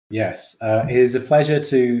Yes, it is a pleasure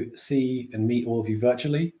to see and meet all of you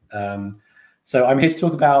virtually. So I'm here to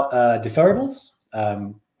talk about deferrables.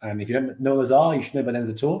 And if you don't know what those are, you should know by the end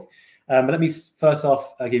of the talk. But let me first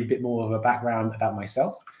off give you a bit more of a background about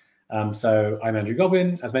myself. So I'm Andrew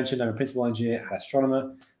Godwin. As mentioned, I'm a principal engineer at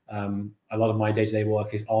Astronomer. A lot of my day-to-day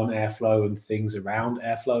work is on Airflow and things around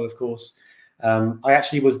Airflow, of course. I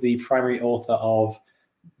actually was the primary author of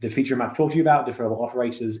the feature I'm about to talk to you about, deferrable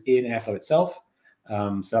operators in Airflow itself.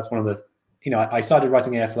 So that's one of the, I started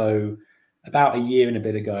writing Airflow about a year and a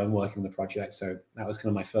bit ago and working on the project. So that was kind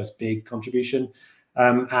of my first big contribution.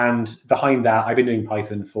 And behind that, I've been doing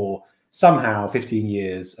Python for somehow 15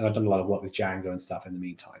 years, and I've done a lot of work with Django and stuff in the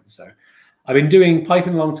meantime. So I've been doing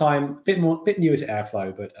Python a long time, bit newer to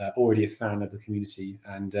Airflow, but already a fan of the community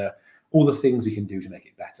and all the things we can do to make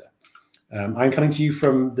it better. I'm coming to you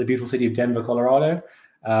from the beautiful city of Denver, Colorado.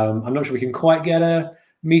 I'm not sure we can quite get a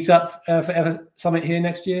meetup for Ever Summit here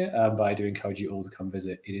next year, but I do encourage you all to come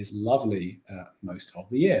visit. It is lovely most of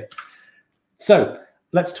the year. So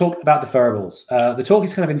let's talk about deferrables. The talk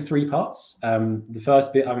is kind of in three parts. The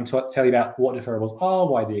first bit, I'm going to tell you about what deferrables are,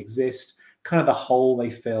 why they exist, kind of the hole they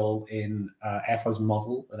fill in Airflow's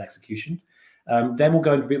model of execution. Then we'll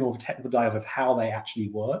go into a bit more of a technical dive of how they actually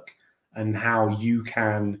work and how you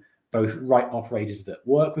can both write operators that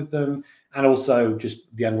work with them, and also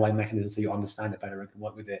just the underlying mechanism so you understand it better and can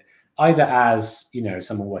work with it, either as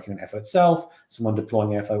someone working on Airflow itself, someone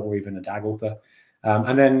deploying Airflow, or even a DAG author.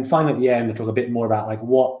 And then finally at the end, I'll talk a bit more about like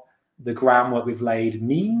what the groundwork we've laid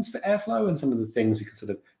means for Airflow and some of the things we can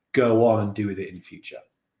sort of go on and do with it in the future.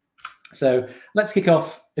 So let's kick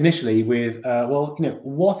off initially with,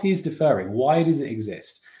 what is deferring? Why does it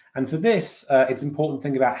exist? And for this, it's important to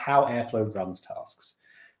think about how Airflow runs tasks.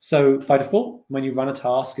 So by default, when you run a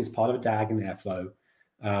task as part of a DAG in Airflow,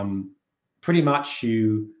 pretty much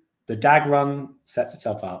the DAG run sets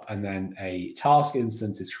itself up, and then a task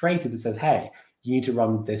instance is created that says, hey, you need to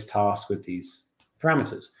run this task with these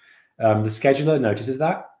parameters. The scheduler notices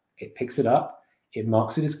that, it picks it up, it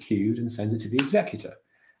marks it as queued and sends it to the executor.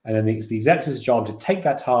 And then it's the executor's job to take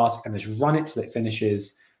that task and just run it till it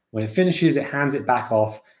finishes. When it finishes, it hands it back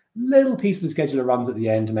off. Little piece of the scheduler runs at the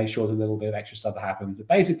end to make sure there's a little bit of extra stuff that happens. But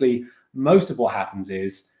basically, most of what happens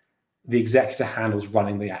is the executor handles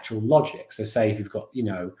running the actual logic. So say if you've got,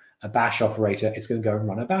 a bash operator, it's going to go and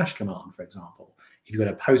run a bash command, for example. If you've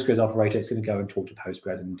got a Postgres operator, it's going to go and talk to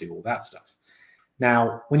Postgres and do all that stuff.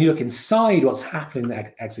 Now, when you look inside what's happening in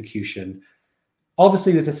the execution,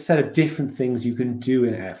 obviously there's a set of different things you can do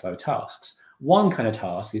in Airflow tasks. One kind of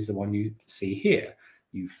task is the one you see here.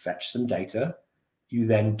 You fetch some data. You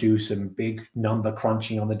then do some big number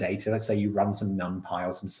crunching on the data. Let's say you run some NumPy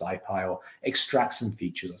or some SciPy or extract some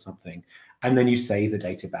features or something, and then you save the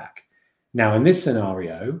data back. Now, in this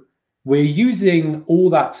scenario, we're using all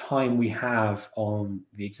that time we have on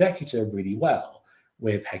the executor really well.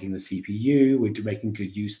 We're pegging the CPU, we're making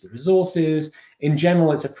good use of the resources. In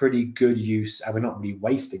general, it's a pretty good use, and we're not really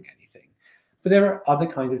wasting anything. But there are other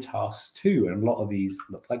kinds of tasks too, and a lot of these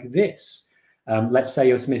look like this. Let's say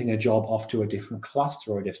you're submitting a job off to a different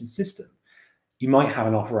cluster or a different system. You might have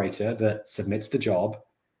an operator that submits the job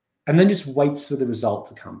and then just waits for the result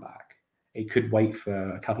to come back. It could wait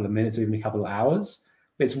for a couple of minutes or even a couple of hours,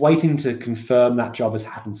 but it's waiting to confirm that job has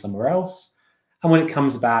happened somewhere else. And when it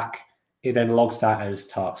comes back, it then logs that as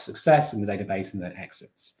task success in the database and then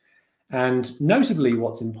exits. And notably,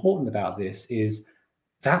 what's important about this is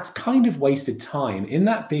that's kind of wasted time. In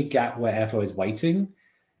that big gap where Airflow is waiting,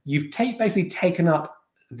 you've basically taken up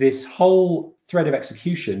this whole thread of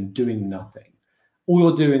execution doing nothing. All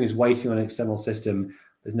you're doing is waiting on an external system.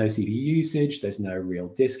 There's no CPU usage, there's no real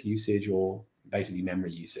disk usage or basically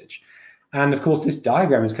memory usage. And of course, this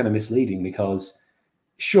diagram is kind of misleading because,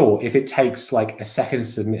 sure, if it takes like a second to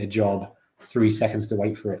submit a job, 3 seconds to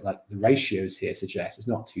wait for it, like the ratios here suggest, it's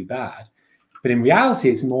not too bad. But in reality,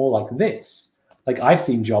 it's more like this. Like I've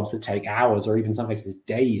seen jobs that take hours or even in some cases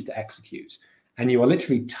days to execute. And you are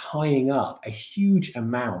literally tying up a huge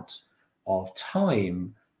amount of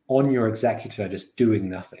time on your executor just doing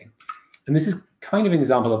nothing. And this is kind of an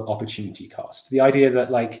example of opportunity cost. The idea that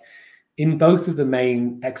like in both of the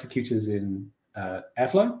main executors in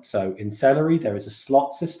Airflow, so in Celery, there is a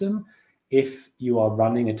slot system. If you are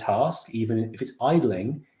running a task, even if it's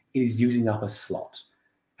idling, it is using up a slot.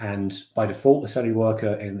 And by default, the Celery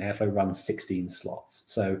worker in Airflow runs 16 slots.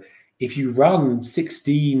 So if you run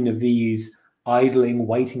 16 of these idling,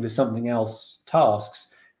 waiting for something else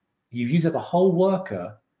tasks, you've used up a whole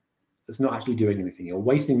worker that's not actually doing anything. You're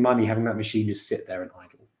wasting money having that machine just sit there and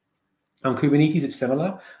idle. On Kubernetes, it's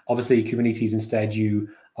similar. Obviously, Kubernetes, instead, you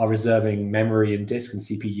are reserving memory and disk and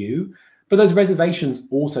CPU. But those reservations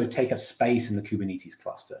also take up space in the Kubernetes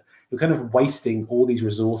cluster. You're kind of wasting all these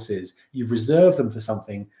resources. You've reserved them for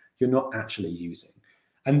something you're not actually using.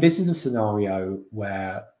 And this is a scenario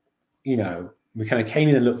where, we kind of came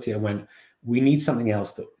in and looked at it and went, we need something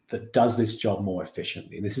else that does this job more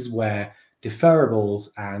efficiently. And this is where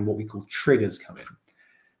deferrables and what we call triggers come in.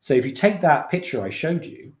 So if you take that picture I showed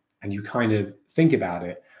you and you kind of think about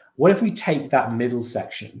it, what if we take that middle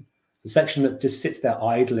section, the section that just sits there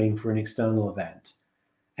idling for an external event,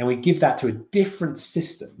 and we give that to a different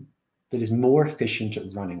system that is more efficient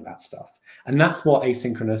at running that stuff? And that's what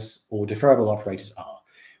asynchronous or deferrable operators are.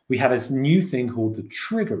 We have this new thing called the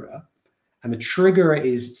triggerer, and the triggerer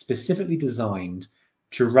is specifically designed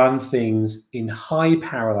to run things in high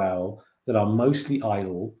parallel that are mostly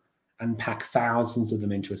idle and pack thousands of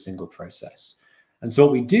them into a single process. And so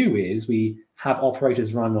what we do is we have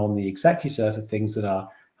operators run on the executor for things that are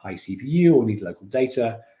high CPU or need local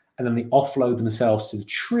data, and then they offload themselves to the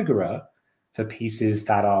triggerer for pieces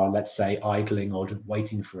that are, let's say, idling or just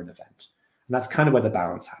waiting for an event. And that's kind of where the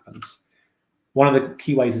balance happens. One of the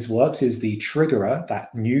key ways this works is the triggerer,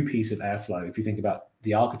 that new piece of Airflow, if you think about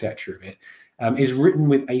the architecture of it, is written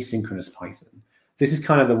with asynchronous Python. This is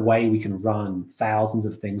kind of the way we can run thousands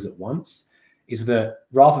of things at once, is that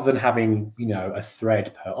rather than having a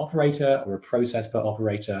thread per operator or a process per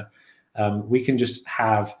operator, we can just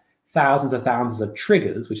have thousands of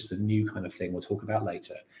triggers, which is a new kind of thing we'll talk about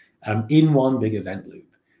later, in one big event loop.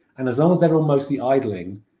 And as long as they're all mostly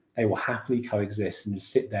idling, they will happily coexist and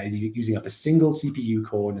just sit there using up a single CPU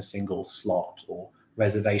core in a single slot or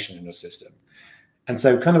reservation in your system. And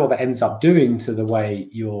so kind of what that ends up doing to the way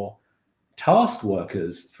your task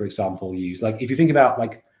workers, for example, use, like if you think about,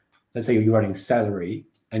 like, let's say you're running Celery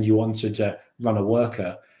and you wanted to run a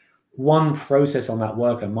worker, one process on that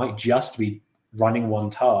worker might just be running one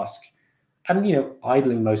task and,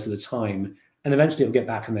 idling most of the time. And eventually it'll get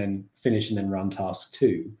back and then finish and then run task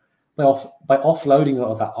 2. By offloading a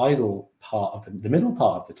lot of that idle part of the middle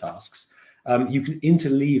part of the tasks, you can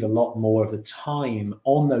interleave a lot more of the time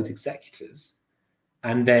on those executors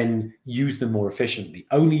and then use them more efficiently,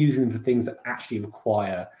 only using them for things that actually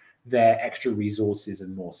require their extra resources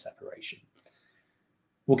and more separation.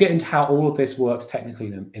 We'll get into how all of this works technically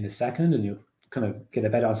in a second, and you'll kind of get a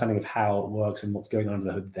better understanding of how it works and what's going on under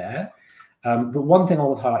the hood there. But one thing I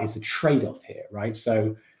want to highlight is the trade-off here, right?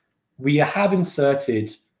 So we have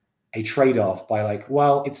inserted a trade-off by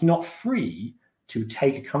it's not free to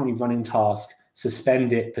take a currently running task,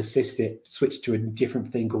 suspend it, persist it, switch to a different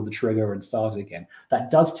thing called the trigger and start it again. That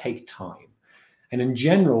does take time. And in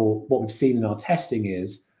general, what we've seen in our testing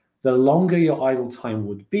is the longer your idle time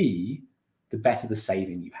would be, the better the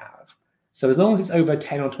saving you have. So as long as it's over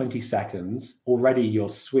 10 or 20 seconds, already your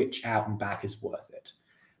switch out and back is worth it.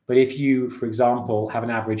 But if you, for example, have an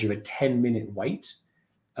average of a 10-minute wait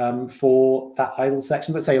for that idle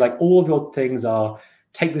section, let's say all of your things are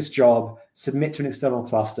take this job, submit to an external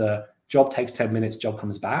cluster, job takes 10 minutes, job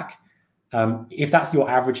comes back. If that's your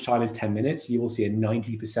average time is 10 minutes, you will see a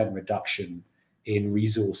 90% reduction in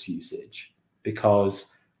resource usage because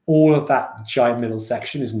all of that giant middle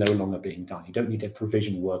section is no longer being done. You don't need to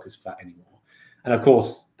provision workers for that anymore. And of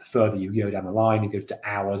course, the further you go down the line, you go to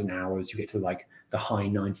hours and hours, you get to the high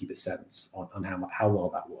 90% on how well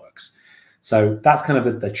that works. So that's kind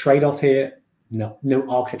of the trade-off here. No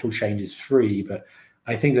architectural change is free, but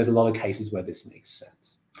I think there's a lot of cases where this makes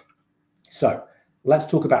sense. So let's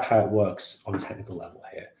talk about how it works on a technical level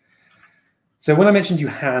here. So when I mentioned you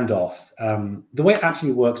hand off, the way it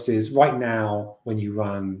actually works is right now, when you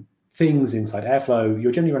run things inside Airflow,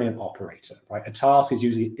 you're generally running an operator, right? A task is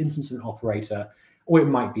usually an instance of an operator, or it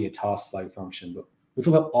might be a task flow function, but we'll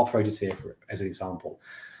talk about operators here as an example.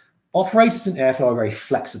 Operators in Airflow are very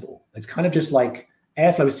flexible. It's kind of just like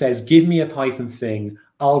Airflow says, give me a Python thing,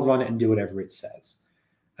 I'll run it and do whatever it says.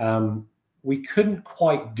 We couldn't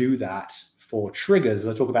quite do that for triggers, as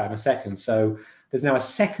I'll talk about in a second. So there's now a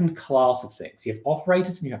second class of things. You have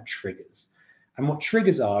operators and you have triggers. And what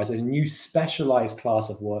triggers are is a new specialized class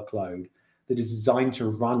of workload that is designed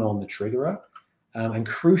to run on the triggerer. And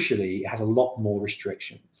crucially, it has a lot more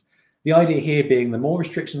restrictions. The idea here being the more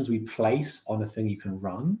restrictions we place on a thing you can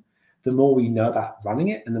run, the more we know about running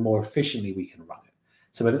it and the more efficiently we can run it.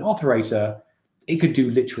 So with an operator, it could do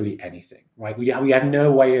literally anything, right? We have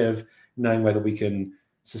no way of knowing whether we can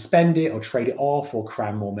suspend it or trade it off or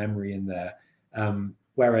cram more memory in there.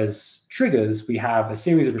 Whereas triggers, we have a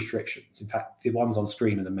series of restrictions. In fact, the ones on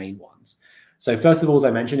screen are the main ones. So first of all, as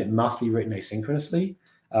I mentioned, it must be written asynchronously.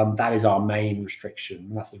 That is our main restriction.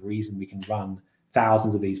 And that's the reason we can run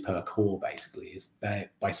thousands of these per core, basically, is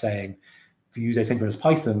by saying if you use asynchronous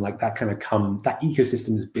Python, like that that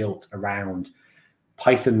ecosystem is built around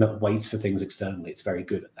Python that waits for things externally. It's very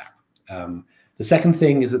good at that. The second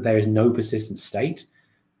thing is that there is no persistent state.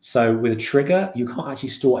 So with a trigger, you can't actually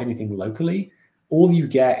store anything locally. All you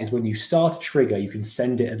get is when you start a trigger, you can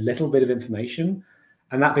send it a little bit of information,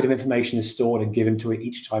 and that bit of information is stored and given to it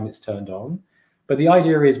each time it's turned on. But the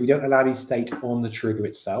idea is we don't allow any state on the trigger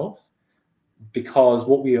itself, because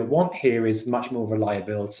what we want here is much more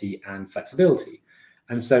reliability and flexibility.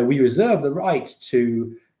 And so we reserve the right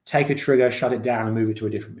to take a trigger, shut it down, and move it to a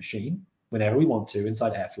different machine whenever we want to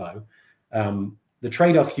inside Airflow. The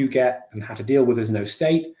trade-off you get and have to deal with is no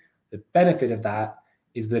state. The benefit of that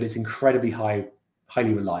is that it's incredibly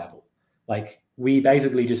highly reliable. Like, we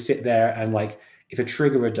basically just sit there and, like, if a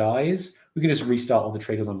triggerer dies, we can just restart all the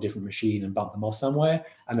triggers on a different machine and bump them off somewhere,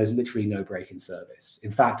 and there's literally no break in service.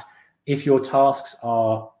 In fact, if your tasks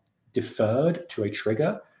are deferred to a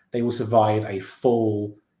trigger, they will survive a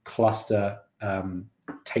full cluster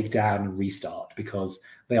takedown and restart, because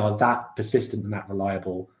they are that persistent and that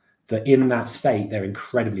reliable that in that state, they're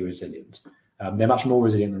incredibly resilient. They're much more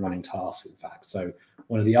resilient than running tasks, in fact. So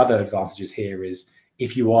one of the other advantages here is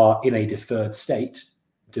if you are in a deferred state,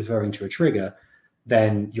 deferring to a trigger,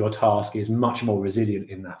 then your task is much more resilient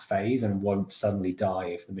in that phase and won't suddenly die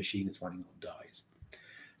if the machine it's running on dies.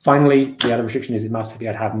 Finally, the other restriction is it must be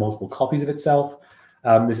able to have multiple copies of itself.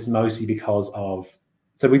 This is mostly because of,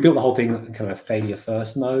 so we built the whole thing in kind of a failure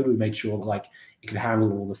first mode. We made sure that, like, it could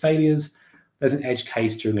handle all the failures. There's an edge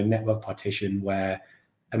case during a network partition where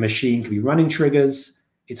a machine can be running triggers,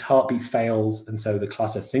 its heartbeat fails, and so the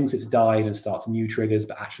cluster thinks it's died and starts new triggers,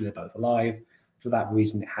 but actually they're both alive. For that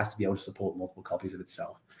reason, it has to be able to support multiple copies of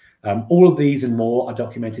itself. All of these and more are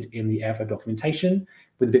documented in the Airflow documentation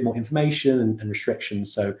with a bit more information and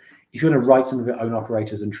restrictions. So if you want to write some of your own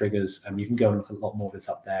operators and triggers, you can go and look at a lot more of this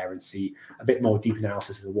up there and see a bit more deep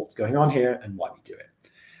analysis of what's going on here and why we do it.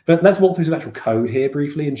 But let's walk through some actual code here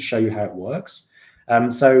briefly and show you how it works.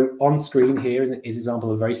 So on screen here is an example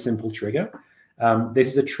of a very simple trigger. This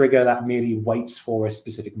is a trigger that merely waits for a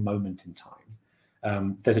specific moment in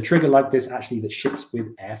time. There's a trigger like this actually that ships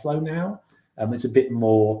with Airflow now. It's a bit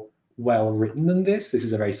more well written than this. This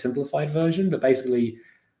is a very simplified version, but basically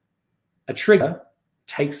a trigger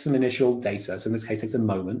takes some initial data, so in this case takes a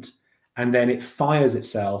moment, and then it fires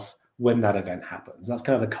itself when that event happens. That's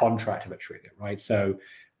kind of the contract of a trigger, right? So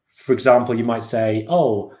for example, you might say,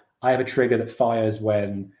 oh, I have a trigger that fires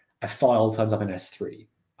when a file turns up in S3.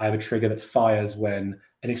 I have a trigger that fires when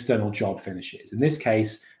an external job finishes. In this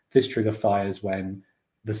case, this trigger fires when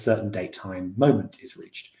the certain date time moment is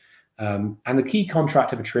reached. And the key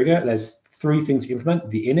contract of a trigger, there's three things to implement.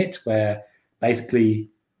 The init, where basically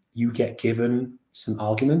you get given some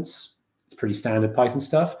arguments. It's pretty standard Python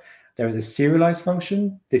stuff. There is a serialize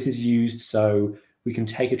function. This is used so we can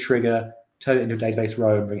take a trigger, turn it into a database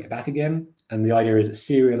row and bring it back again. And the idea is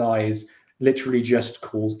that serialize literally just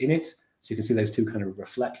calls init. So you can see those two kind of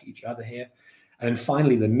reflect each other here. And then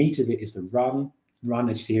finally, the meat of it is the run. Run,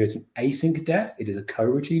 as you see here, it's an async def. It is a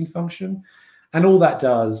coroutine function. And all that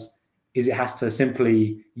does is it has to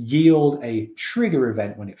simply yield a trigger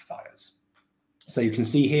event when it fires. So you can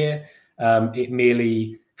see here, it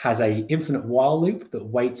merely has an infinite while loop that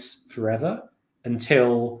waits forever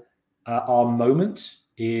until our moment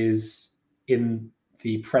is in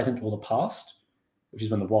the present or the past, which is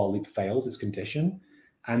when the while loop fails its condition.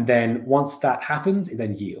 And then once that happens, it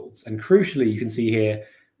then yields. And crucially, you can see here,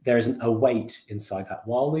 there is an await inside that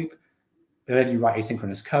while loop. Whenever you write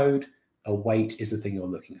asynchronous code, await is the thing you're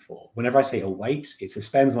looking for. Whenever I say await, it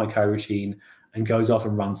suspends my coroutine and goes off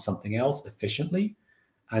and runs something else efficiently.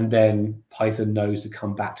 And then Python knows to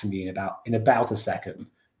come back to me in about a second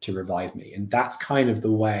to revive me. And that's kind of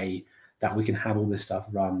the way that we can have all this stuff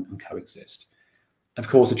run and coexist. Of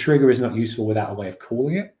course, a trigger is not useful without a way of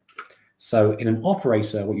calling it. So in an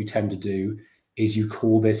operator, what you tend to do is you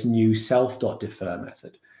call this new self.defer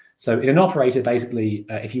method. So in an operator, basically,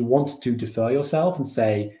 if you want to defer yourself and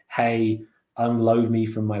say, hey, unload me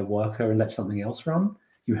from my worker and let something else run,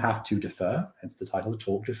 you have to defer, hence the title of the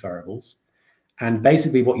talk, Deferrables. And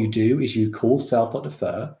basically what you do is you call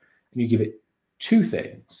self.defer and you give it two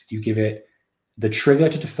things. You give it the trigger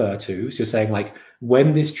to defer to. So you're saying, like,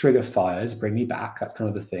 when this trigger fires, bring me back. That's kind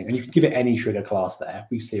of the thing. And you can give it any trigger class there.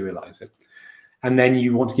 We serialize it. And then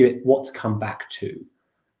you want to give it what to come back to.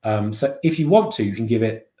 So if you want to, you can give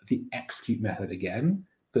it the execute method again.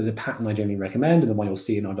 But the pattern I generally recommend, and the one you'll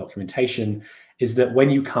see in our documentation, is that when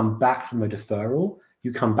you come back from a deferral,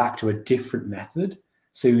 you come back to a different method.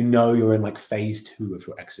 So you know you're in like phase 2 of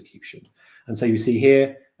your execution. And so you see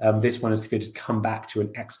here, this one is going to come back to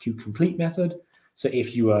an execute complete method. So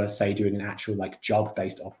if you were, say, doing an actual like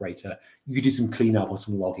job-based operator, you could do some cleanup or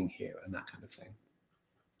some logging here and that kind of thing.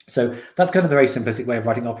 So that's kind of the very simplistic way of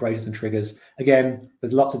writing operators and triggers. Again,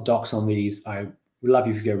 there's lots of docs on these. I would love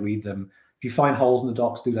you if you go read them. If you find holes in the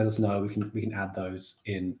docs, do let us know. We can add those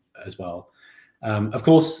in as well. Of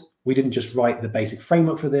course, we didn't just write the basic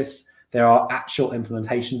framework for this. There are actual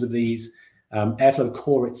implementations of these. Airflow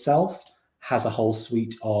core itself has a whole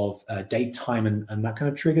suite of date, time, and that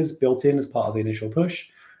kind of triggers built in as part of the initial push.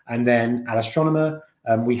 And then at Astronomer,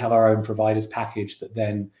 we have our own providers package that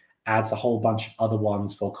then adds a whole bunch of other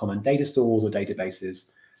ones for common data stores or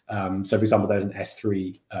databases. So for example, there's an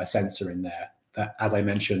S3 sensor in there that, as I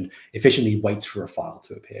mentioned, efficiently waits for a file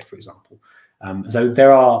to appear, for example. So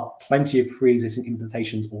there are plenty of pre-existing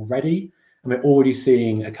implementations already, and we're already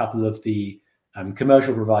seeing a couple of the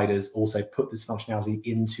commercial providers also put this functionality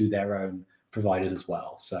into their own providers as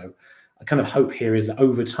well. So I kind of hope here is that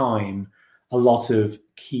over time, a lot of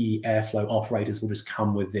key Airflow operators will just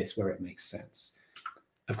come with this where it makes sense.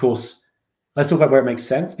 Of course, let's talk about where it makes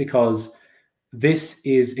sense, because this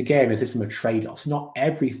is, again, a system of trade-offs. Not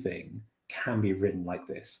everything can be written like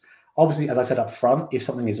this. Obviously, as I said up front, if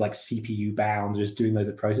something is like CPU bound, just doing loads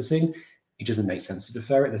of processing, it doesn't make sense to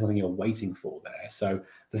defer it. There's something you're waiting for there. So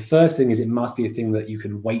the first thing is it must be a thing that you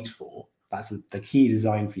can wait for. That's the key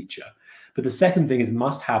design feature. But the second thing is it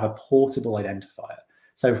must have a portable identifier.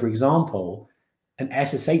 So for example, an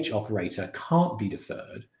SSH operator can't be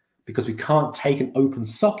deferred because we can't take an open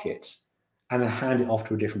socket and then hand it off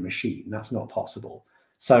to a different machine. That's not possible.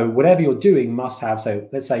 So whatever you're doing must have, so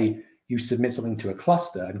let's say you submit something to a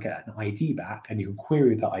cluster and get an ID back and you can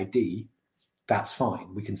query that ID, that's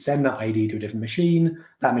fine. We can send that ID to a different machine.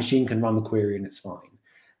 That machine can run the query and it's fine.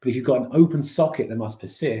 But if you've got an open socket that must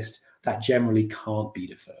persist, that generally can't be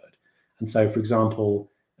deferred. And so, for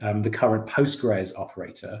example, the current Postgres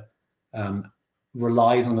operator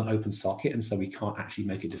relies on an open socket, and so we can't actually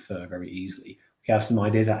make it defer very easily. We have some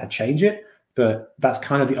ideas how to change it, but that's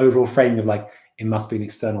kind of the overall framing of like, it must be an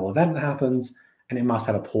external event that happens, and it must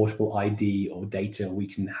have a portable ID or data. We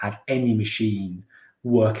can have any machine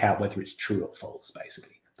work out whether it's true or false,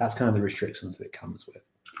 basically. That's kind of the restrictions that it comes with.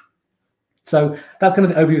 So that's kind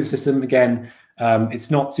of the overview of the system. Again, it's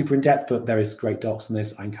not super in-depth, but there is great docs on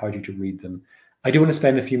this. I encourage you to read them. I do want to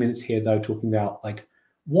spend a few minutes here, though, talking about like,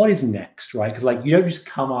 what is next, right? Because like, you don't just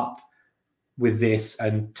come up with this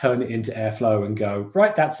and turn it into Airflow and go,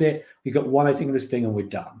 right, that's it. We've got one asynchronous thing and we're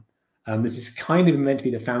done. This is kind of meant to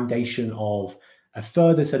be the foundation of a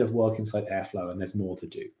further set of work inside Airflow, and there's more to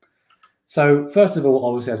do. So first of all,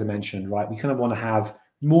 obviously, as I mentioned, right, we kind of want to have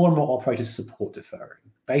more and more operators support deferring.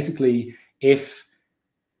 Basically, if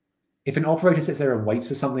an operator sits there and waits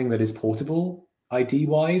for something that is portable,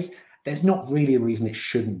 ID-wise, there's not really a reason it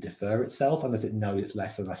shouldn't defer itself unless it knows it's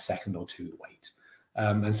less than a second or two wait.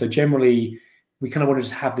 And so generally, we kind of want to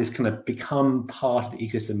just have this kind of become part of the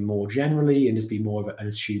ecosystem more generally and just be more of an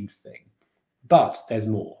assumed thing. But there's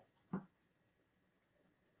more.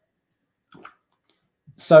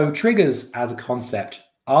 So triggers as a concept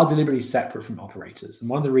are deliberately separate from operators. And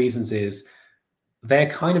one of the reasons is they're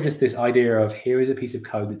kind of just this idea of here is a piece of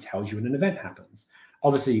code that tells you when an event happens.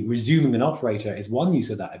 Obviously, resuming an operator is one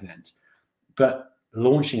use of that event, but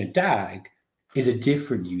launching a DAG is a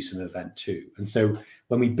different use of an event too. And so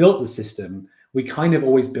when we built the system, we kind of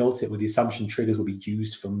always built it with the assumption triggers will be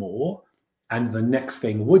used for more. And the next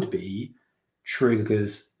thing would be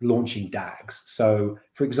triggers launching DAGs. So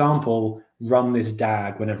for example, run this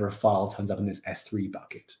DAG whenever a file turns up in this S3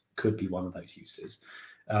 bucket could be one of those uses.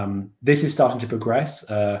 This is starting to progress.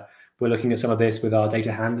 We're looking at some of this with our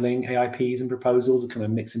data handling AIPs and proposals and kind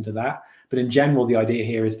of mix into that. But in general, the idea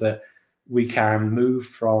here is that we can move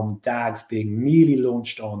from DAGs being merely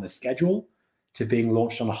launched on a schedule to being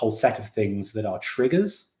launched on a whole set of things that are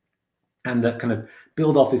triggers and that kind of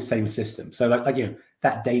build off this same system. So like you know,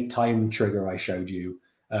 that date time trigger I showed you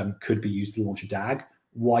could be used to launch a DAG.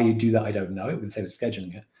 Why you do that, I don't know. It would say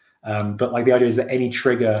scheduling it. But like the idea is that any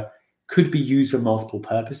trigger could be used for multiple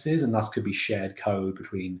purposes and thus could be shared code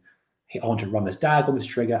between, hey, I want to run this DAG on this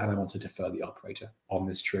trigger and I want to defer the operator on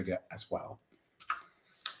this trigger as well.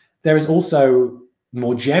 There is also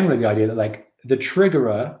more generally the idea that like the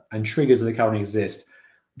triggerer and triggers that currently exist,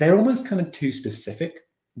 they're almost kind of too specific.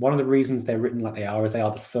 One of the reasons they're written like they are is they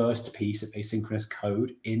are the first piece of asynchronous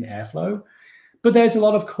code in Airflow. But there's a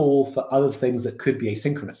lot of call for other things that could be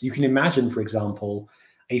asynchronous. You can imagine, for example,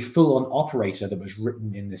 a full-on operator that was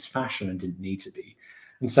written in this fashion and didn't need to be.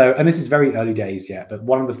 And so, and this is very early days yet, but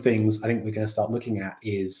one of the things I think we're going to start looking at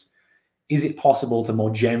is it possible to more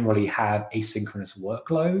generally have asynchronous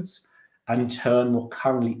workloads and turn what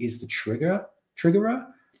currently is the triggerer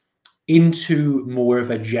into more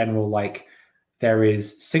of a general, like, there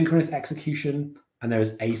is synchronous execution and there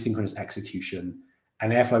is asynchronous execution,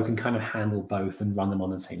 and Airflow can kind of handle both and run them on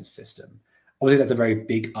the same system. Obviously, that's a very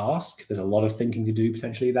big ask. There's a lot of thinking to do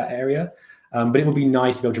potentially in that area, but it would be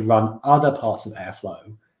nice to be able to run other parts of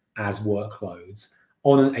Airflow as workloads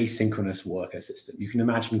on an asynchronous worker system. You can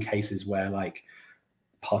imagine cases where, like,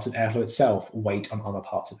 parts of Airflow itself wait on other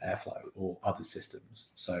parts of Airflow or other systems.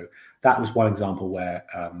 So that was one example where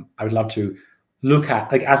I would love to look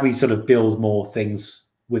at, like, as we sort of build more things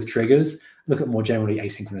with triggers, look at more generally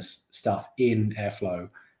asynchronous stuff in Airflow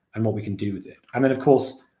and what we can do with it. And then, of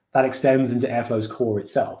course, that extends into Airflow's core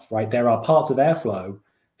itself, right? There are parts of Airflow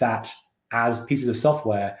that, as pieces of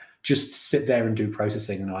software, just sit there and do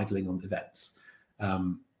processing and idling on events.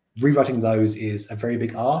 Rewriting those is a very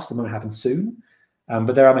big ask and won't happen soon.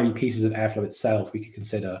 But there are maybe pieces of Airflow itself we could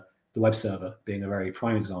consider, the web server being a very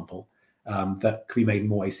prime example, that could be made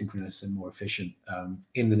more asynchronous and more efficient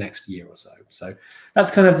in the next year or so. So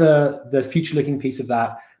that's kind of the future-looking piece of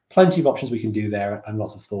that. Plenty of options we can do there and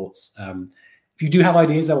lots of thoughts. If you do have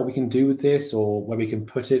ideas about what we can do with this or where we can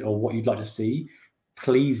put it or what you'd like to see,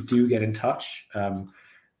 please do get in touch.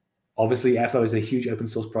 Obviously, Airflow is a huge open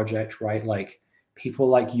source project, right? Like, people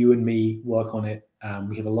like you and me work on it.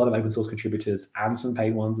 We have a lot of open source contributors and some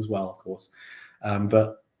paid ones as well, of course.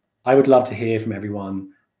 But I would love to hear from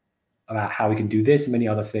everyone about how we can do this and many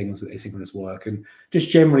other things with asynchronous work, and just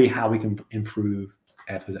generally how we can improve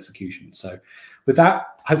Airflow's execution. So with that,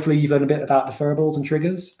 hopefully you've learned a bit about deferrables and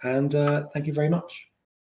triggers, and thank you very much.